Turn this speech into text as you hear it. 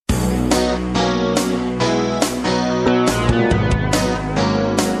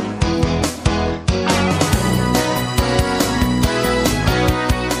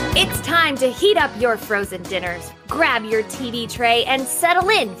up your frozen dinners, grab your TV tray, and settle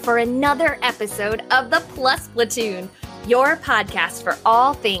in for another episode of the Plus Platoon, your podcast for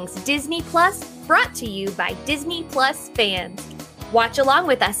all things Disney Plus, brought to you by Disney Plus fans. Watch along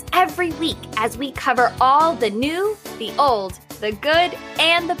with us every week as we cover all the new, the old, the good,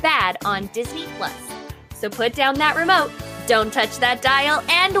 and the bad on Disney Plus. So put down that remote, don't touch that dial,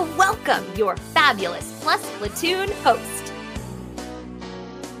 and welcome your fabulous Plus Platoon host.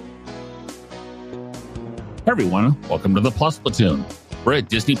 Hey everyone, welcome to the Plus Platoon. We're a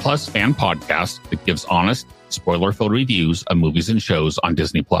Disney Plus fan podcast that gives honest, spoiler-filled reviews of movies and shows on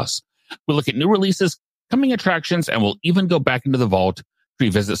Disney Plus. We look at new releases, coming attractions, and we'll even go back into the vault to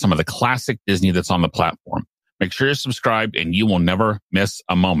revisit some of the classic Disney that's on the platform. Make sure you're subscribed and you will never miss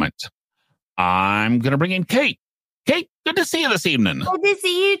a moment. I'm going to bring in Kate. Kate, good to see you this evening. Good to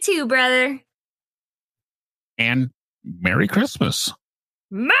see you too, brother. And Merry Christmas.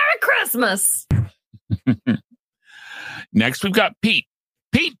 Merry Christmas. Next, we've got Pete.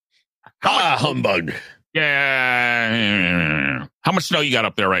 Pete. Humbug. Yeah. How much snow you got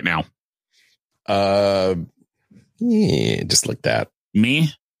up there right now? Yeah, just like that.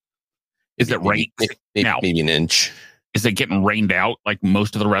 Me? Is it rain? Maybe an inch. Is it getting rained out like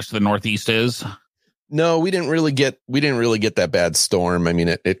most of the rest of the Northeast is? No, we didn't really get that bad storm. I mean,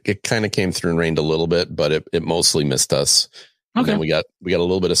 it kind of came through and rained a little bit, but it mostly missed us. Okay. And we got a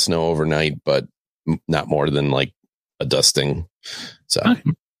little bit of snow overnight, but not more than like a dusting. So okay.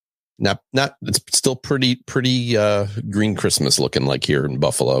 not it's still pretty green Christmas looking like here in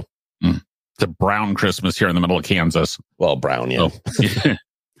Buffalo. It's a brown Christmas here in the middle of Kansas. Well, brown, yeah. Oh.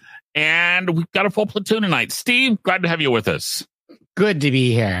 And we've got a full platoon tonight. Steve, glad to have you with us. Good to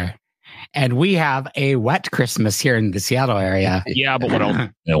be here. And we have a wet Christmas here in the Seattle area. Yeah, but what else?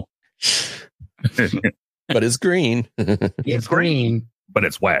 No. But it's green. It's green. But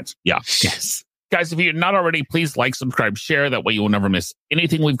it's wet. Yeah. Yes. Guys, if you're not already, please like, subscribe, share. That way you will never miss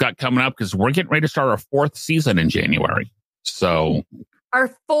anything we've got coming up because we're getting ready to start our 4th season in January. So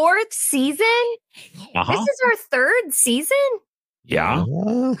Our 4th season? uh-huh. This is our 3rd season? Yeah.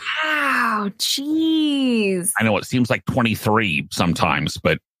 Wow, jeez. I know it seems like 23 sometimes,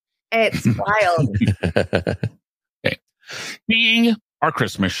 but It's wild. okay. Being our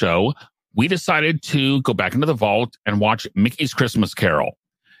Christmas show, we decided to go back into the vault and watch Mickey's Christmas Carol.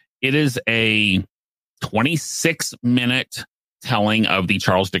 It is a 26-minute telling of the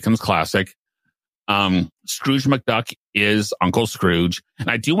Charles Dickens classic. Scrooge McDuck is Uncle Scrooge.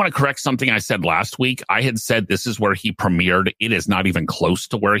 And I do want to correct something I said last week. I had said this is where he premiered. It is not even close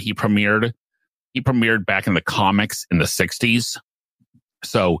to where he premiered. He premiered back in the comics in the 60s.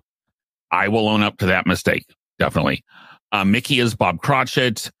 So I will own up to that mistake. Definitely. Mickey is Bob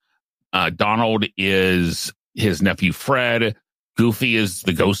Cratchit. Donald is his nephew Fred. Goofy is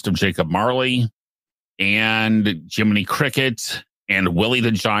the ghost of Jacob Marley. And Jiminy Cricket and Willie the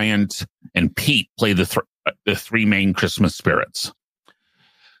Giant and Pete play the three main Christmas spirits.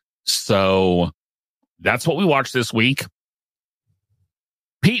 So that's what we watched this week.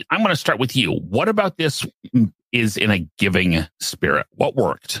 Pete, I'm going to start with you. What about this is in a giving spirit? What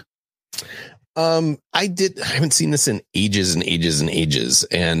worked? I haven't seen this in ages and ages and ages.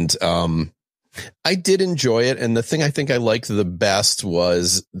 And I did enjoy it. And the thing I think I liked the best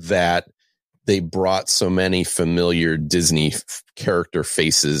was that they brought so many familiar Disney character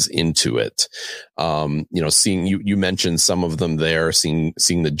faces into it. Seeing you mentioned some of them there, seeing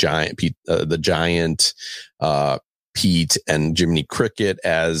the giant, Pete and Jiminy Cricket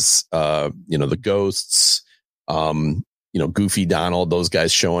as, the ghosts, Goofy, Donald, those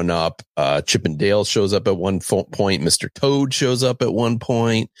guys showing up. Chip and Dale shows up at one point. Mr. Toad shows up at one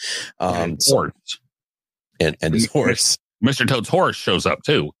point. And his horse. Mr. Toad's horse shows up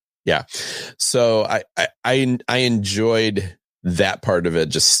too. Yeah. So I enjoyed that part of it,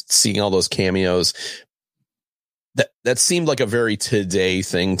 just seeing all those cameos. That seemed like a very today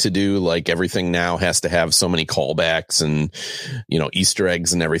thing to do. Like everything now has to have so many callbacks and, Easter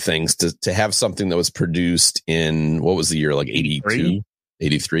eggs and everything to have something that was produced in, what was the year? Like 82,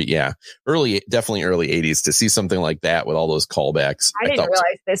 83. Yeah. Definitely early 80s, to see something like that with all those callbacks. I didn't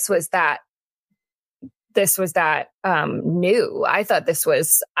realize this was that new. I thought this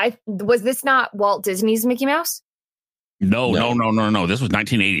was this not Walt Disney's Mickey Mouse? No. This was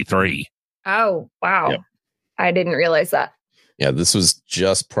 1983. Oh, wow. Yep. I didn't realize that. Yeah, this was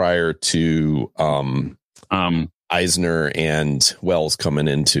just prior to Eisner and Wells coming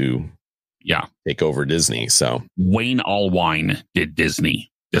in to take over Disney. So Wayne Allwine did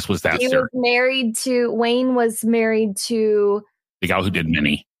Disney. This was that. Wayne was married to the guy who did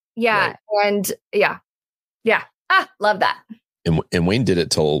Minnie. Yeah, right. And yeah. Love that. And Wayne did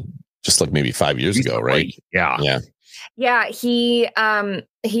it till just like maybe 5 years ago, right? Yeah. Yeah, he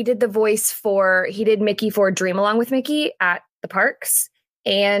did the voice he did Mickey for Dream Along with Mickey at the parks.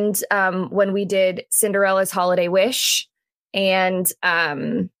 And when we did Cinderella's Holiday Wish and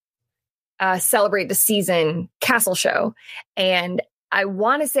Celebrate the Season Castle Show. And I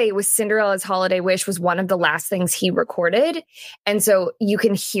want to say it was Cinderella's Holiday Wish was one of the last things he recorded. And so you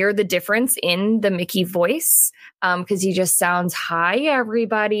can hear the difference in the Mickey voice because he just sounds, hi,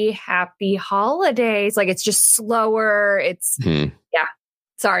 everybody, happy holidays. Like it's just slower. It's, yeah.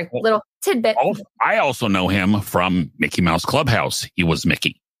 Sorry, little tidbit. I also know him from Mickey Mouse Clubhouse. He was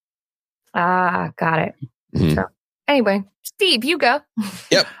Mickey. Got it. So, anyway, Steve, you go.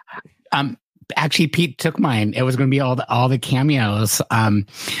 Yep. Actually, Pete took mine. It was going to be all the cameos. I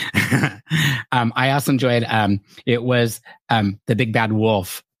also enjoyed. It was the Big Bad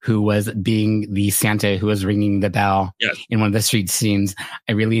Wolf who was being the Santa who was ringing the bell in one of the street scenes.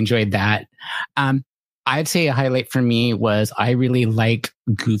 I really enjoyed that. I'd say a highlight for me was I really liked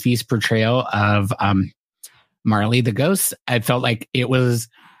Goofy's portrayal of Marley the Ghost. I felt like it was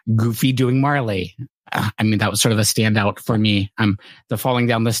Goofy doing Marley. I mean, that was sort of a standout for me. The falling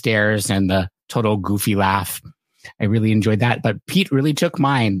down the stairs and the total Goofy laugh. I really enjoyed that. But Pete really took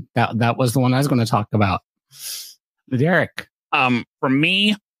mine. That was the one I was going to talk about. Derek. For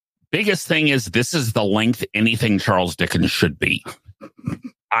me, biggest thing is this is the length anything Charles Dickens should be.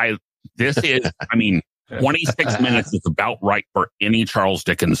 26 minutes is about right for any Charles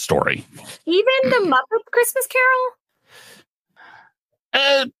Dickens story. Even the Muppet Christmas Carol?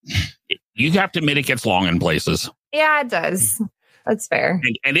 You have to admit it gets long in places. Yeah, it does. That's fair.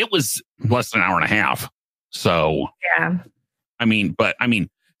 And it was less than an hour and a half. So, yeah. Tell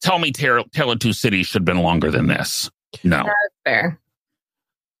me Tale of Two Cities should have been longer than this. No. That's fair.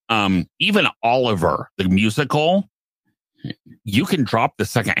 Even Oliver, the musical, you can drop the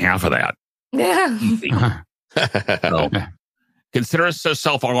second half of that. Yeah. So, consider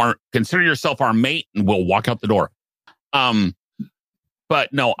yourself our mate and we'll walk out the door.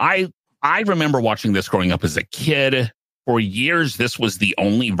 But no, I remember watching this growing up as a kid. For years, this was the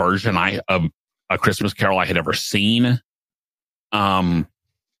only version of A Christmas Carol I had ever seen. I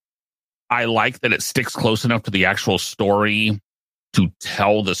like that it sticks close enough to the actual story to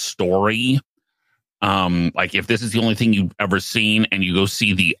tell the story. Like if this is the only thing you've ever seen and you go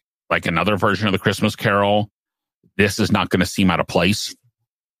see another version of the Christmas Carol, this is not going to seem out of place.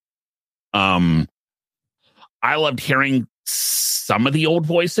 I loved hearing some of the old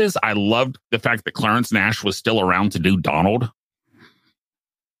voices. I loved the fact that Clarence Nash was still around to do Donald.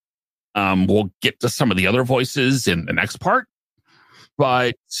 We'll get to some of the other voices in the next part.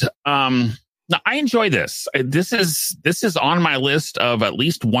 But no, I enjoy this. This is on my list of at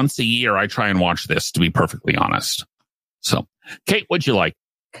least once a year I try and watch this, to be perfectly honest. So, Kate, what'd you like?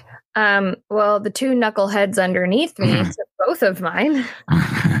 Well, the two knuckleheads underneath me took both of mine.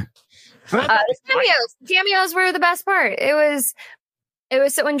 Cameos were the best part. It was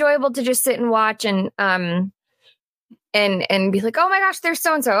so enjoyable to just sit and watch and be like, oh my gosh, there's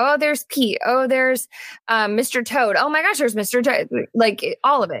so and so. Oh, there's Pete. Oh, there's Mr. Toad. Oh my gosh, there's Mr. Toad. Like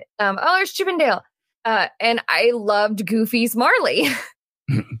all of it. Oh, there's Chip and Dale. And I loved Goofy's Marley.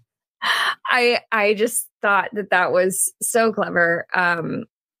 I just thought that was so clever.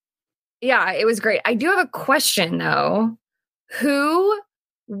 Yeah, it was great. I do have a question though. Who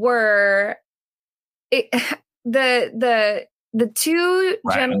were the two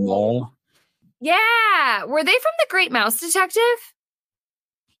gentlemen? Yeah, were they from The Great Mouse Detective?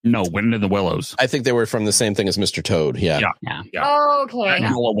 No, Wind in the Willows. I think they were from the same thing as Mr. Toad. Yeah. Oh, okay.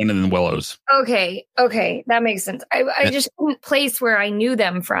 Wind in the Willows. Okay, that makes sense. I just couldn't place where I knew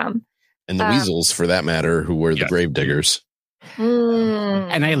them from. And the Weasels, for that matter, who were the Gravediggers.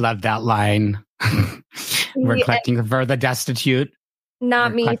 And I love that line. We're collecting for the destitute.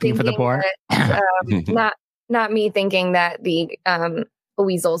 Not me thinking for the poor. Not me thinking that the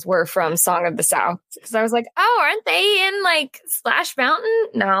Weasels were from Song of the South, because I was like, oh, aren't they in like Splash Mountain?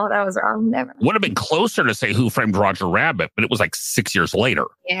 No, that was wrong. Never. Would have been closer to say Who Framed Roger Rabbit, but it was like 6 years later.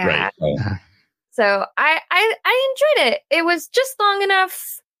 Yeah. Right. So I enjoyed it. It was just long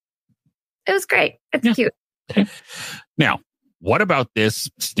enough. It was great. It's cute. Now, what about this,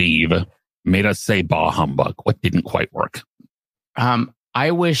 Steve? Made us say bah humbug. What didn't quite work?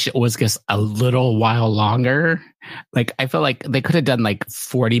 I wish it was just a little while longer. Like, I feel like they could have done like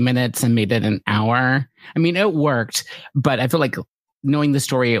 40 minutes and made it an hour. I mean, it worked, but I feel like knowing the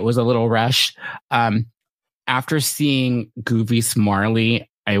story, it was a little rushed. After seeing Goofy's Marley,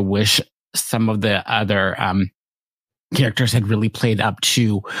 I wish some of the other characters had really played up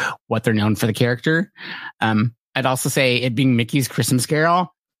to what they're known for the character. I'd also say it being Mickey's Christmas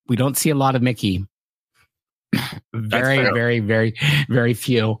Carol, We don't see a lot of Mickey. Very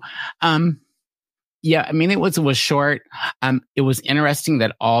few. Yeah, I mean, it was short. It was interesting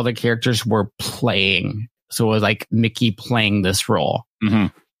that all the characters were playing. So it was like Mickey playing this role. Mm-hmm.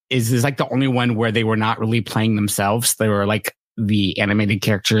 Is like the only one where they were not really playing themselves. They were like the animated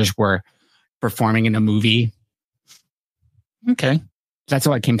characters were performing in a movie. Okay. That's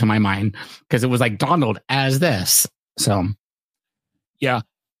what came to my mind because it was like Donald as this. So, yeah,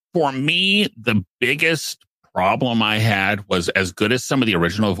 for me, the biggest problem I had was as good as some of the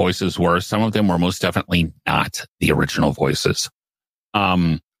original voices were, some of them were most definitely not the original voices.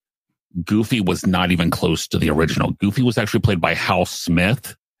 Goofy was not even close to the original. Goofy was actually played by Hal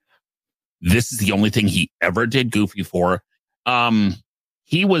Smith. This is the only thing he ever did Goofy for.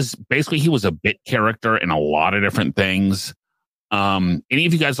 He was a bit character in a lot of different things. Any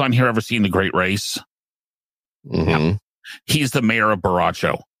of you guys on here ever seen The Great Race? Mm-hmm. Yeah. He's the mayor of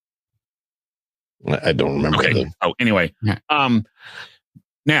Baracho. I don't remember. Okay. Oh, anyway.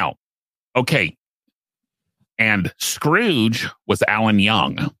 Now, okay. And Scrooge was Alan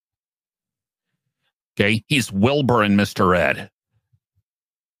Young. Okay. He's Wilbur and Mr. Ed.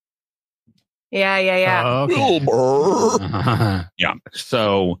 Yeah. Oh, okay. Wilbur. Yeah.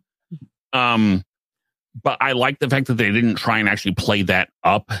 So, but I like the fact that they didn't try and actually play that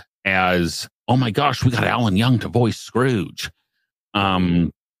up as, oh my gosh, we got Alan Young to voice Scrooge.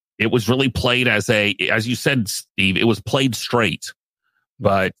 It was really played as you said, Steve, it was played straight,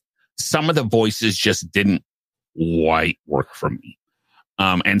 but some of the voices just didn't quite work for me.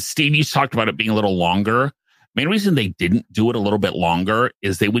 And Steve, you talked about it being a little longer. Main reason they didn't do it a little bit longer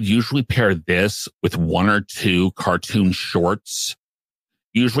is they would usually pair this with one or two cartoon shorts,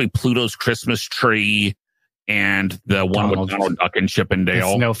 usually Pluto's Christmas Tree and the one with Donald Duck and Chip and Dale.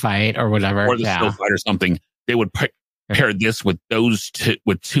 The Snow Fight or whatever. Or the Snow Fight or something. They would pair this with those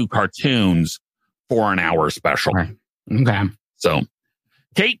two cartoons for an hour special. Right. Okay. So,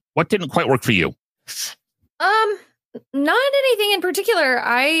 Kate, what didn't quite work for you? Not anything in particular.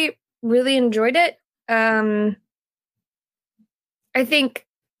 I really enjoyed it. I think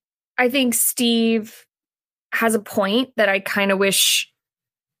Steve has a point that I kind of wish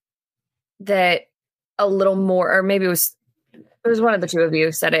that a little more, or maybe it was one of the two of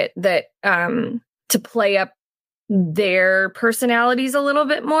you said it, that to play up their personalities a little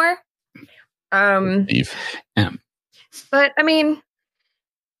bit more. Steve. But I mean,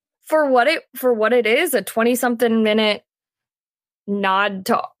 for what it is, a 20-something minute nod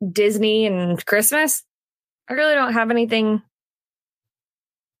to Disney and Christmas, I really don't have anything.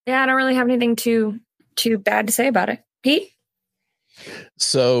 Yeah, I don't really have anything too bad to say about it. Pete?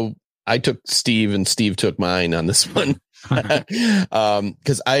 So I took Steve and Steve took mine on this one.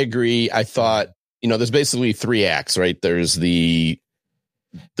 Because I agree. I thought, there's basically 3 acts, right? There's the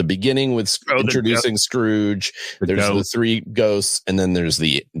beginning with introducing Scrooge. There's the 3 ghosts, and then there's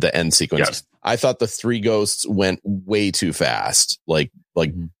the end sequence. Yes. I thought the 3 ghosts went way too fast. Like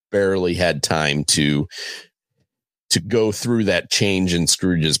barely had time to go through that change in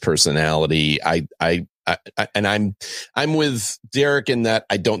Scrooge's personality. And I'm with Derek in that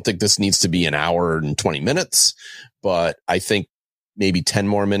I don't think this needs to be an hour and 20 minutes, but I think maybe 10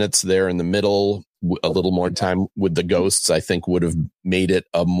 more minutes there in the middle, a little more time with the ghosts, I think would have made it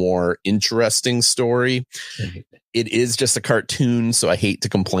a more interesting story. It is just a cartoon, so I hate to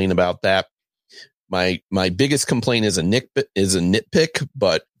complain about that. My biggest complaint is a nitpick,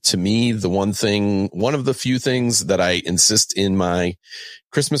 but to me, one of the few things that I insist in my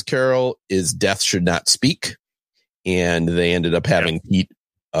Christmas Carol is Death should not speak. And they ended up having Pete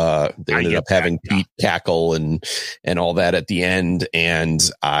Pete cackle and all that at the end. And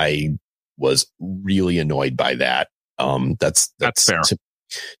I was really annoyed by that. That's fair.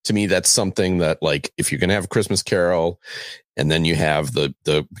 To me, that's something that, like, if you're going to have a Christmas Carol and then you have the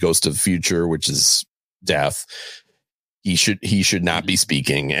Ghost of the Future, which is Death, he should not be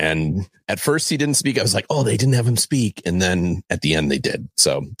speaking. And at first he didn't speak. I was like, oh, they didn't have him speak. And then at the end they did.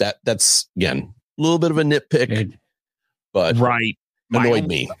 So that's again, a little bit of a nitpick, but right. Annoyed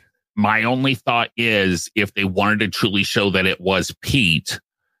me. My only thought is if they wanted to truly show that it was Pete,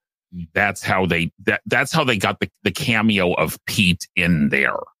 that's how they got the cameo of Pete in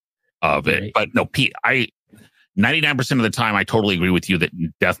there of it. Right. But no, Pete, 99% of the time, I totally agree with you that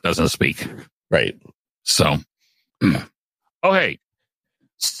Death doesn't speak. Right. So, okay.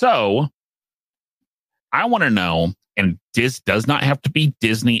 So I want to know, and this does not have to be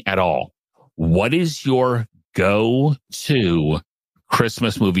Disney at all. What is your go-to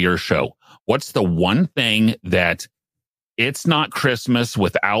Christmas movie or show? What's the one thing that it's not Christmas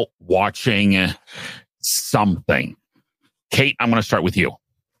without watching something? Kate, I'm going to start with you.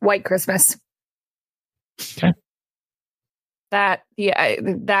 White Christmas. Okay. That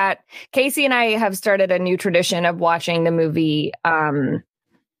Casey and I have started a new tradition of watching the movie Klaus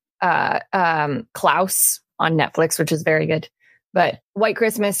on Netflix, which is very good. But White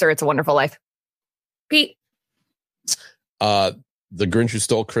Christmas or It's a Wonderful Life. Pete. The Grinch Who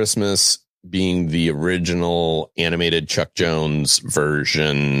Stole Christmas being the original animated Chuck Jones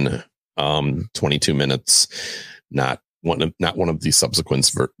version, 22 minutes, not one of the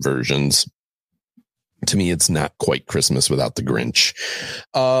subsequent versions. To me, it's not quite Christmas without the Grinch.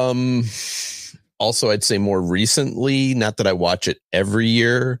 Also, I'd say more recently, not that I watch it every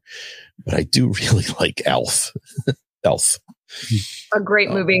year, but I do really like Elf. Elf. A great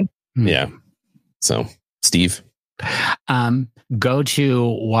movie. Yeah. So, Steve? Go to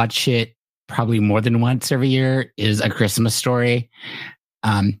watch it probably more than once every year is A Christmas Story.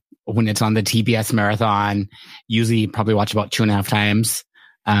 When it's on the TBS marathon, usually probably watch about 2.5 times.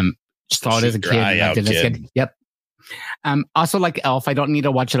 Saw it as a kid. Liked it as a kid. Yep. Also like Elf. I don't need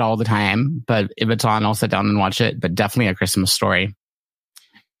to watch it all the time, but if it's on, I'll sit down and watch it. But definitely A Christmas Story.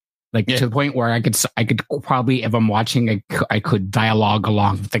 Like to the point where I could probably, if I'm watching, I could dialogue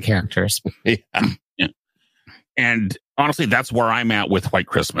along with the characters. Yeah. And honestly, that's where I'm at with White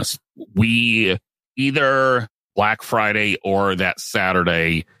Christmas. We either Black Friday or that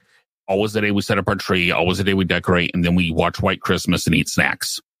Saturday, always the day we set up our tree, always the day we decorate, and then we watch White Christmas and eat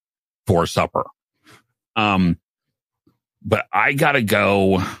snacks for supper. But I gotta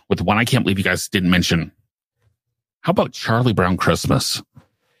go with the one I can't believe you guys didn't mention. How about Charlie Brown Christmas?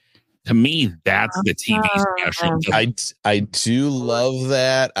 To me, that's the TV special. I do love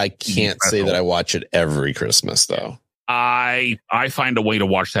that. I can't say that I watch it every Christmas, though. I find a way to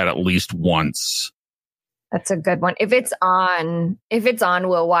watch that at least once. That's a good one. If it's on,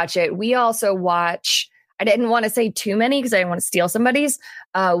 we'll watch it. We also watch, I didn't want to say too many because I didn't want to steal somebody's.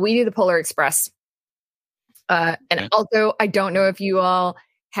 We do the Polar Express. And also, I don't know if you all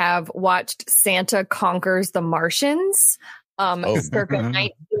have watched Santa Conquers the Martians. Circa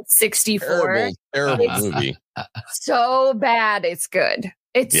 1964. Terrible movie. So bad, it's good.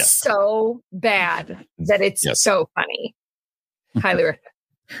 It's so bad that it's so funny. Highly recommend.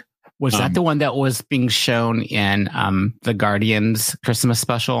 Was that the one that was being shown in the Guardians Christmas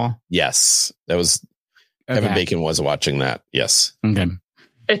special? Yes, that was. Kevin Bacon was watching that. Yes. Okay.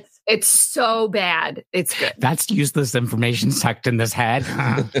 It's so bad. It's good. That's useless information sucked in this head.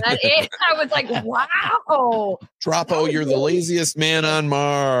 That is. I was like, wow. Troppo, you're the laziest man on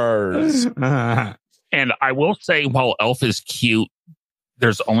Mars. And I will say, while Elf is cute,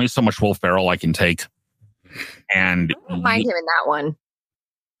 there's only so much Will Ferrell I can take. And I don't mind him in that one.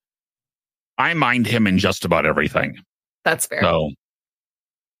 I mind him in just about everything. That's fair. So,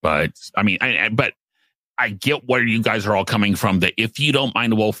 but I mean, I get where you guys are all coming from, that if you don't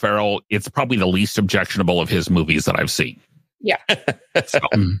mind Will Ferrell, it's probably the least objectionable of his movies that I've seen. Yeah. So,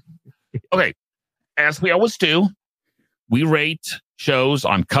 okay. As we always do, we rate shows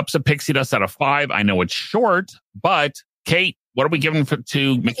on cups of pixie dust out of 5. I know it's short, but Kate, what are we giving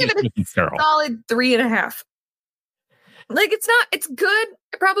to Mickey and Carol? Solid 3.5. Like, it's good.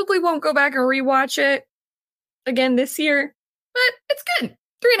 I probably won't go back and rewatch it again this year, but it's good.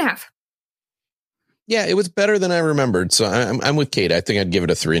 3.5. Yeah, it was better than I remembered. So I'm with Kate. I think I'd give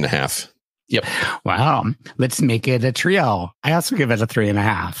it a 3.5. Yep. Wow. Let's make it a trio. I also give it a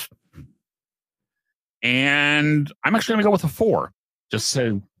 3.5. And I'm actually going to go with a 4. Just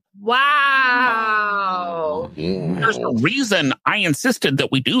so. Wow. There's a reason I insisted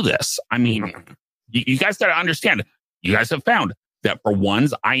that we do this. I mean, you guys got to understand. You guys have found that for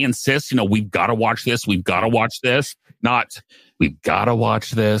ones, I insist, we've got to watch this. We've got to watch this. Not, we've got to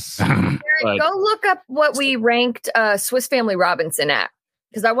watch this. But, go look up what we ranked Swiss Family Robinson at.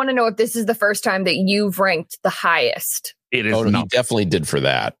 Because I want to know if this is the first time that you've ranked the highest. It is. Oh, no, he definitely did for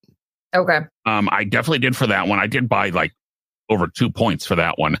that. Okay. I definitely did for that one. I did buy like over 2 points for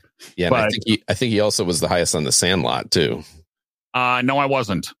that one. Yeah, but I think he also was the highest on The Sandlot too. No, I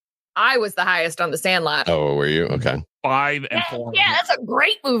wasn't. I was the highest on The Sandlot. Oh, were you? Okay. 5 and 4. Yeah, that's a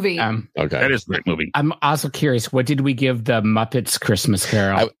great movie. Okay, that is a great movie. I'm also curious, what did we give the Muppets Christmas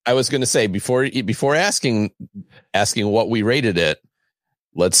Carol? I was going to say before asking what we rated it,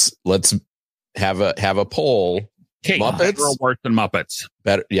 let's have a poll. Okay, Muppets or worse than Muppets?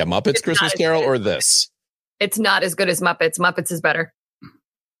 Better, yeah. Muppets It's Christmas Carol or this? It's not as good as Muppets. Muppets is better.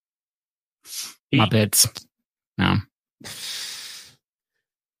 Muppets. No.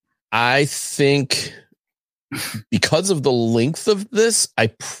 I think because of the length of this,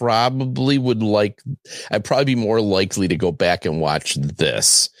 I'd probably be more likely to go back and watch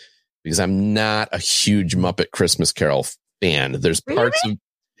this because I'm not a huge Muppet Christmas Carol fan. There's parts of,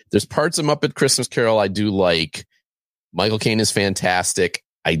 There's parts of Muppet Christmas Carol I do like. Michael Caine is fantastic.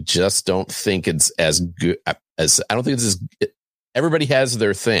 I just don't think it's as good as everybody has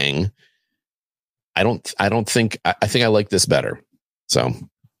their thing. I think I like this better. So,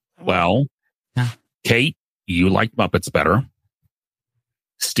 well, Kate, you liked Muppets better.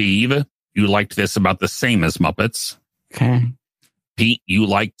 Steve, you liked this about the same as Muppets. Okay. Pete, you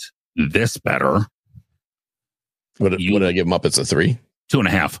liked this better. What did I give Muppets a 3?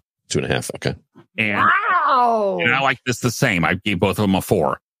 2.5. 2.5. Okay. And, wow. And I like this the same. I gave both of them a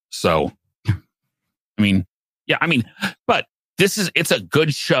 4. So, I mean, but it's a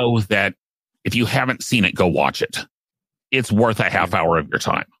good show that if you haven't seen it, go watch it. It's worth a half hour of your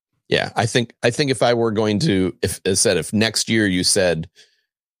time. Yeah. I think if I were going to, if next year you said,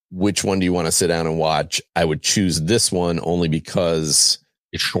 which one do you want to sit down and watch? I would choose this one only because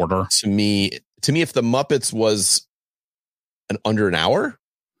it's shorter. To me, if the Muppets was under an hour,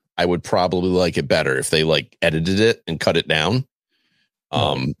 I would probably like it better if they like edited it and cut it down.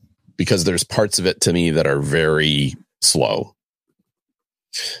 Because there's parts of it to me that are very slow.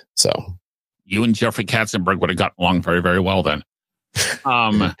 So you and Jeffrey Katzenberg would have gotten along very, very well then.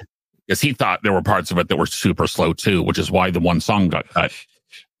 Because he thought there were parts of it that were super slow too, which is why the one song got cut.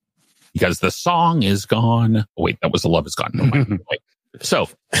 Because the song is gone. Oh, wait, that was The Love Is Gone. No, so,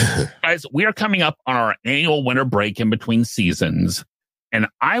 guys, we are coming up on our annual winter break in between seasons. And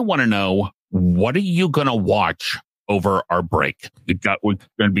I want to know, what are you going to watch over our break? We're going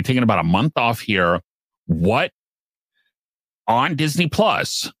to be taking about a month off here. What on Disney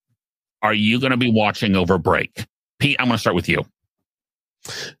Plus are you going to be watching over break? Pete, I'm going to start with you.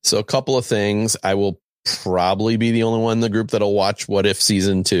 So a couple of things. I will probably be the only one in the group that'll watch What If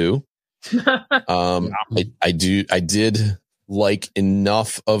Season 2. I did like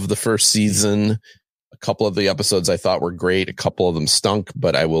enough of the first season. A couple of the episodes I thought were great. A couple of them stunk,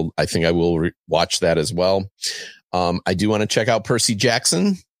 but I think I will watch that as well. I do want to check out Percy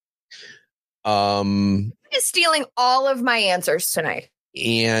Jackson. Is stealing all of my answers tonight.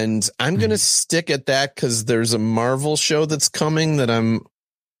 And I'm going to stick at that because there's a Marvel show that's coming that I'm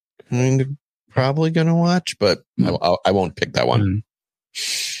probably going to watch, but I won't pick that one.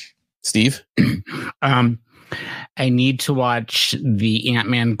 Steve? I need to watch the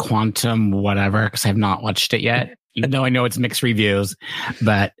Ant-Man Quantum whatever because I have not watched it yet, even though I know it's mixed reviews,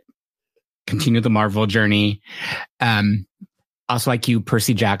 but continue the Marvel journey. Also, like you,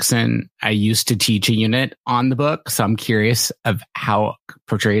 Percy Jackson, I used to teach a unit on the book, so I'm curious of how it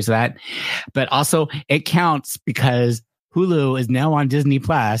portrays that. But also, it counts because Hulu is now on Disney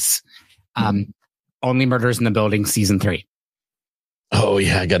Plus. Only Murders in the Building season 3. Oh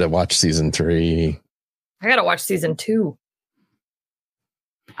yeah, I got to watch season 3. I got to watch season 2.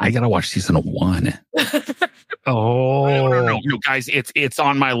 I got to watch season 1. No, guys, it's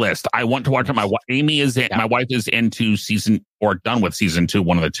on my list. I want to watch it. My wife is into season or done with season 2,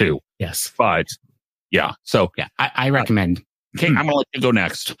 one of the two. Yes, but yeah. So yeah, I recommend. Okay, I'm gonna let you go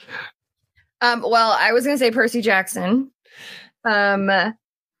next. Well, I was gonna say Percy Jackson.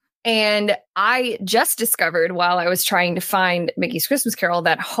 And I just discovered while I was trying to find Mickey's Christmas Carol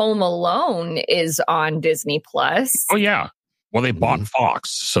that Home Alone is on Disney Plus. Oh yeah. Well, they bought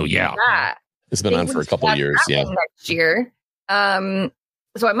Fox, so yeah. It's been on for a couple of years. Yeah. Next year. So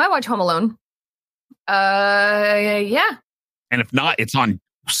I might watch Home Alone. Yeah. And if not, it's on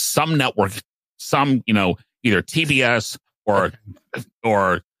some network, either TBS or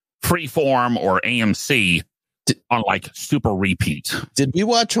Freeform or AMC on like super repeat. Did we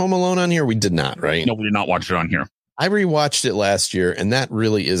watch Home Alone on here? We did not, right? No, we did not watch it on here. I rewatched it last year, and that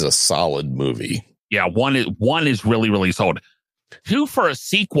really is a solid movie. Yeah, one is really, really solid. 2 for a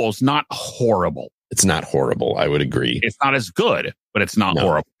sequel is not horrible. It's not horrible. I would agree. It's not as good, but it's not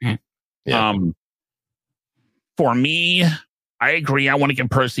horrible. Yeah. For me, I agree. I want to give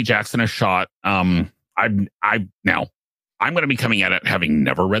Percy Jackson a shot. I'm going to be coming at it having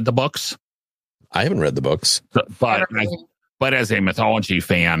never read the books. I haven't read the books, but as a mythology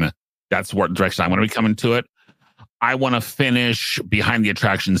fan, that's what direction I want to be coming to it. I want to finish Behind the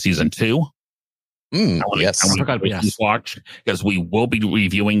Attraction season 2. I want to watch because we will be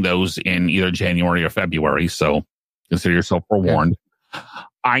reviewing those in either January or February. So consider yourself forewarned. Yeah.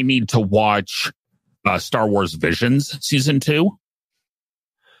 I need to watch Star Wars Visions season 2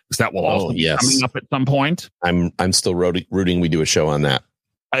 because that will also be coming up at some point. I'm still rooting. We do a show on that.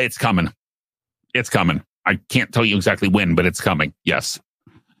 It's coming. It's coming. I can't tell you exactly when, but it's coming. Yes.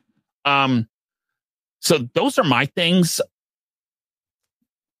 So those are my things.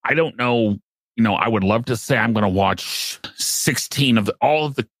 I don't know. I would love to say I'm going to watch 16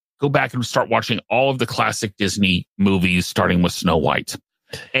 go back and start watching all of the classic Disney movies, starting with Snow White.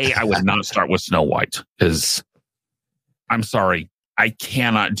 I would not start with Snow White because I'm sorry, I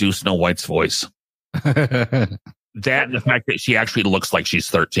cannot do Snow White's voice. That and the fact that she actually looks like she's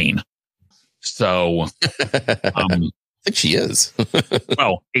 13. So, I think she is.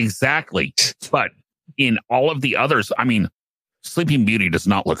 well, exactly. But in all of the others, I mean, Sleeping Beauty does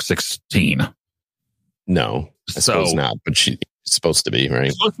not look 16. No, I suppose not, but she's supposed to be, right?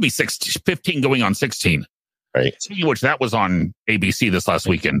 She's supposed to be 16, 15 going on 16. Right. Speaking of which, that was on ABC this last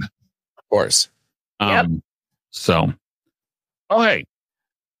weekend. Of course. So, okay.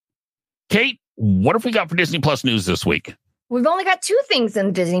 Kate, what have we got for Disney Plus news this week? We've only got two things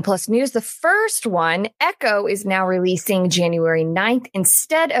in Disney Plus news. The first one, Echo is now releasing January 9th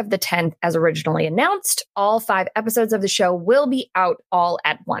instead of the 10th as originally announced. All 5 episodes of the show will be out all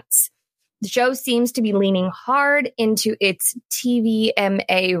at once. The show seems to be leaning hard into its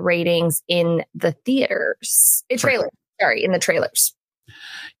TVMA ratings in the theaters. In the trailers.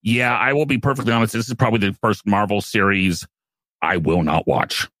 Yeah, I will be perfectly honest. This is probably the first Marvel series I will not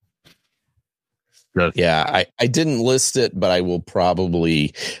watch. Yeah, I didn't list it, but I will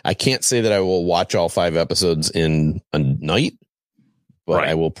probably, I can't say that I will watch all 5 episodes in a night, but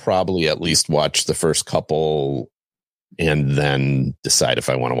I will probably at least watch the first couple and then decide if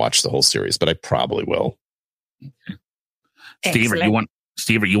I want to watch the whole series, but I probably will. Steve, are you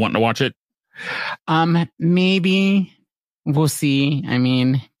wanting to watch it? Maybe we'll see. I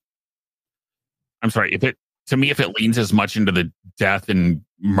mean, I'm sorry. If it leans as much into the death and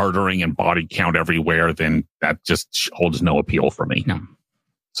murdering and body count everywhere, then that just holds no appeal for me. No.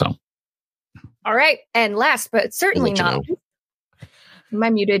 So. All right. And last, but certainly not. Am I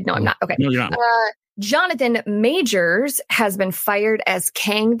muted? No, I'm not. Okay. No, you're not. Jonathan Majors has been fired as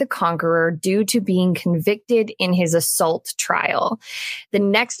Kang the Conqueror due to being convicted in his assault trial. The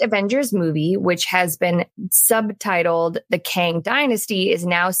next Avengers movie, which has been subtitled The Kang Dynasty, is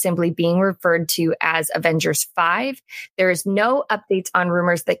now simply being referred to as Avengers 5. There is no updates on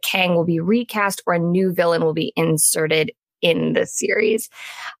rumors that Kang will be recast or a new villain will be inserted in the series.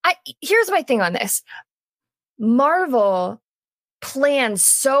 Here's my thing on this. Marvel plans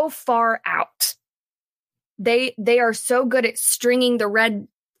so far out. They are so good at stringing the red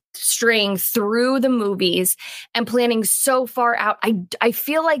string through the movies and planning so far out. I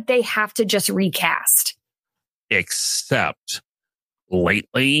feel like they have to just recast. Except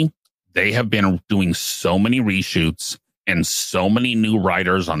lately, they have been doing so many reshoots and so many new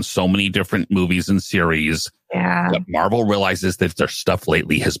writers on so many different movies and series. Yeah. That Marvel realizes that their stuff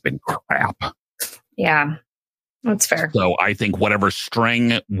lately has been crap. Yeah, that's fair. So I think whatever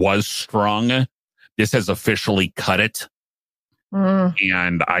string was strung, this has officially cut it.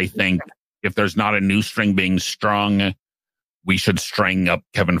 And I think if there's not a new string being strung, we should string up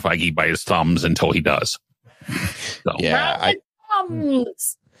Kevin Feige by his thumbs until he does. So. Yeah,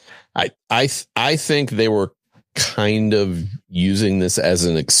 I think they were kind of using this as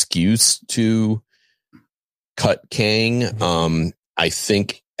an excuse to cut Kang. I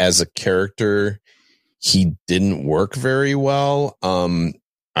think as a character, he didn't work very well.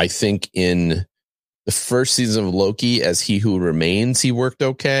 I think in the first season of Loki, as He Who Remains, he worked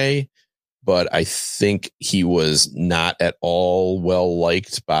okay, but I think he was not at all well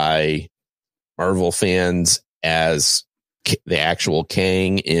liked by Marvel fans as the actual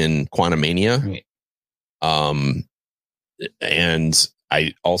Kang in Quantumania. Right. And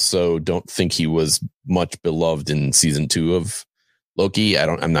I also don't think he was much beloved in season 2 of Loki.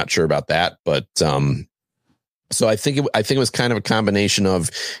 I'm not sure about that, but so I think it was kind of a combination of,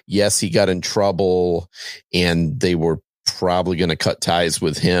 yes, he got in trouble and they were probably going to cut ties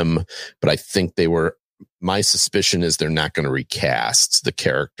with him, but I think my suspicion is they're not going to recast the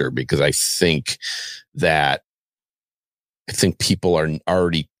character because I think people are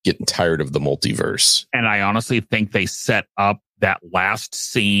already getting tired of the multiverse. And I honestly think they set up that last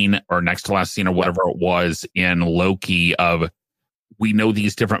scene or next to last scene or whatever it was in Loki of, we know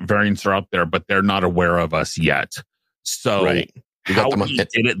these different variants are out there, but they're not aware of us yet. So how he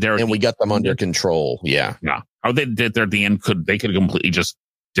did it there, and we got them under control. Yeah. How they did there at the end, they could completely just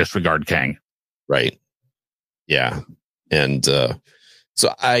disregard Kang. Right. Yeah. And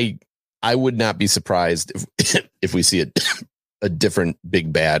so I would not be surprised if we see a different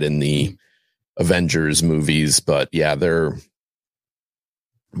big bad in the Avengers movies. But yeah,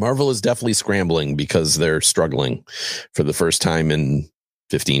 Marvel is definitely scrambling because they're struggling for the first time in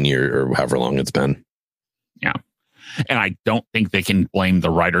 15 years or however long it's been. Yeah. And I don't think they can blame the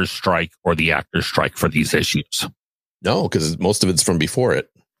writer's strike or the actor's strike for these issues. No, because most of it's from before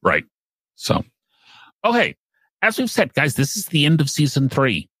it. Right. So, okay. As we've said, guys, this is the end of season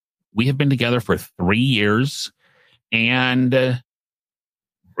 3. We have been together for 3 years and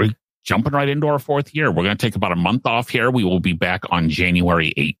jumping right into our 4th year. We're going to take about a month off here. We will be back on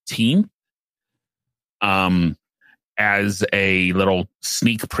January 18th. As a little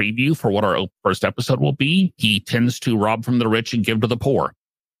sneak preview for what our first episode will be, he tends to rob from the rich and give to the poor.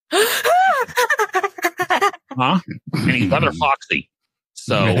 And he's rather foxy.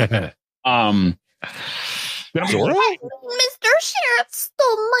 So, Zorro? Mr. Sheriff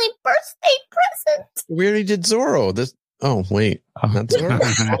stole my birthday present. We already did Zorro. This. Oh wait, not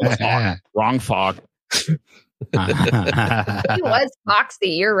Zorro. Wrong fox. He was foxy.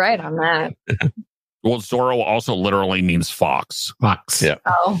 You're right on that. Well, Zorro also literally means fox. Fox. Yeah.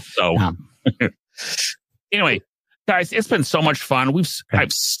 Oh. So, anyway, guys, it's been so much fun.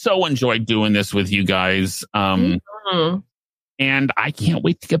 I've so enjoyed doing this with you guys. And I can't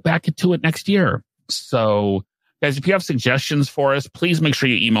wait to get back into it next year. So, guys, if you have suggestions for us, please make sure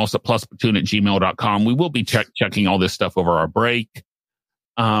you email us at plusplatoon@gmail.com. We will be checking all this stuff over our break.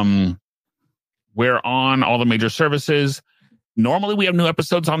 We're on all the major services. Normally, we have new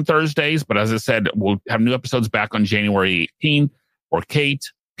episodes on Thursdays, but as I said, we'll have new episodes back on January 18th. For Kate,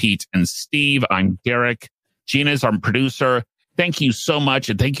 Pete, and Steve, I'm Derek. Gina is our producer. Thank you so much,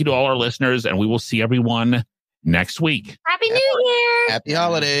 and thank you to all our listeners, and we will see everyone next week. Happy New Year! Happy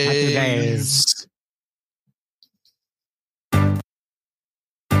holidays. Happy days.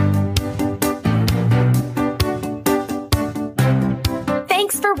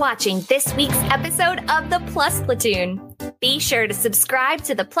 Thanks for watching this week's episode of the Plus Platoon. Be sure to subscribe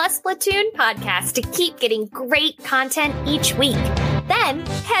to the Plus Platoon podcast to keep getting great content each week. Then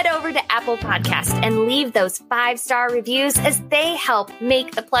head over to Apple Podcast and leave those 5-star reviews as they help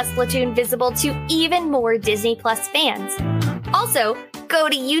make the Plus Platoon visible to even more Disney Plus fans. Also, go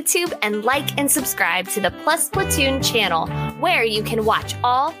to YouTube and like and subscribe to the Plus Platoon channel, where you can watch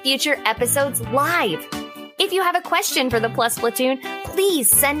all future episodes live. If you have a question for the Plus Platoon, please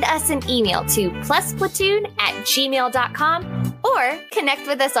send us an email to plusplatoon@gmail.com or connect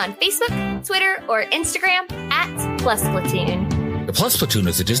with us on Facebook, Twitter, or Instagram @plusplatoon. The Plus Platoon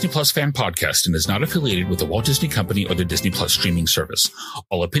is a Disney Plus fan podcast and is not affiliated with the Walt Disney Company or the Disney Plus streaming service.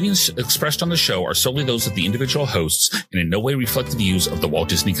 All opinions expressed on the show are solely those of the individual hosts and in no way reflect the views of the Walt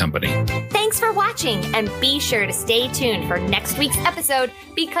Disney Company. Thanks for watching, and be sure to stay tuned for next week's episode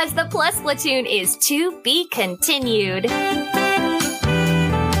because the Plus Platoon is to be continued.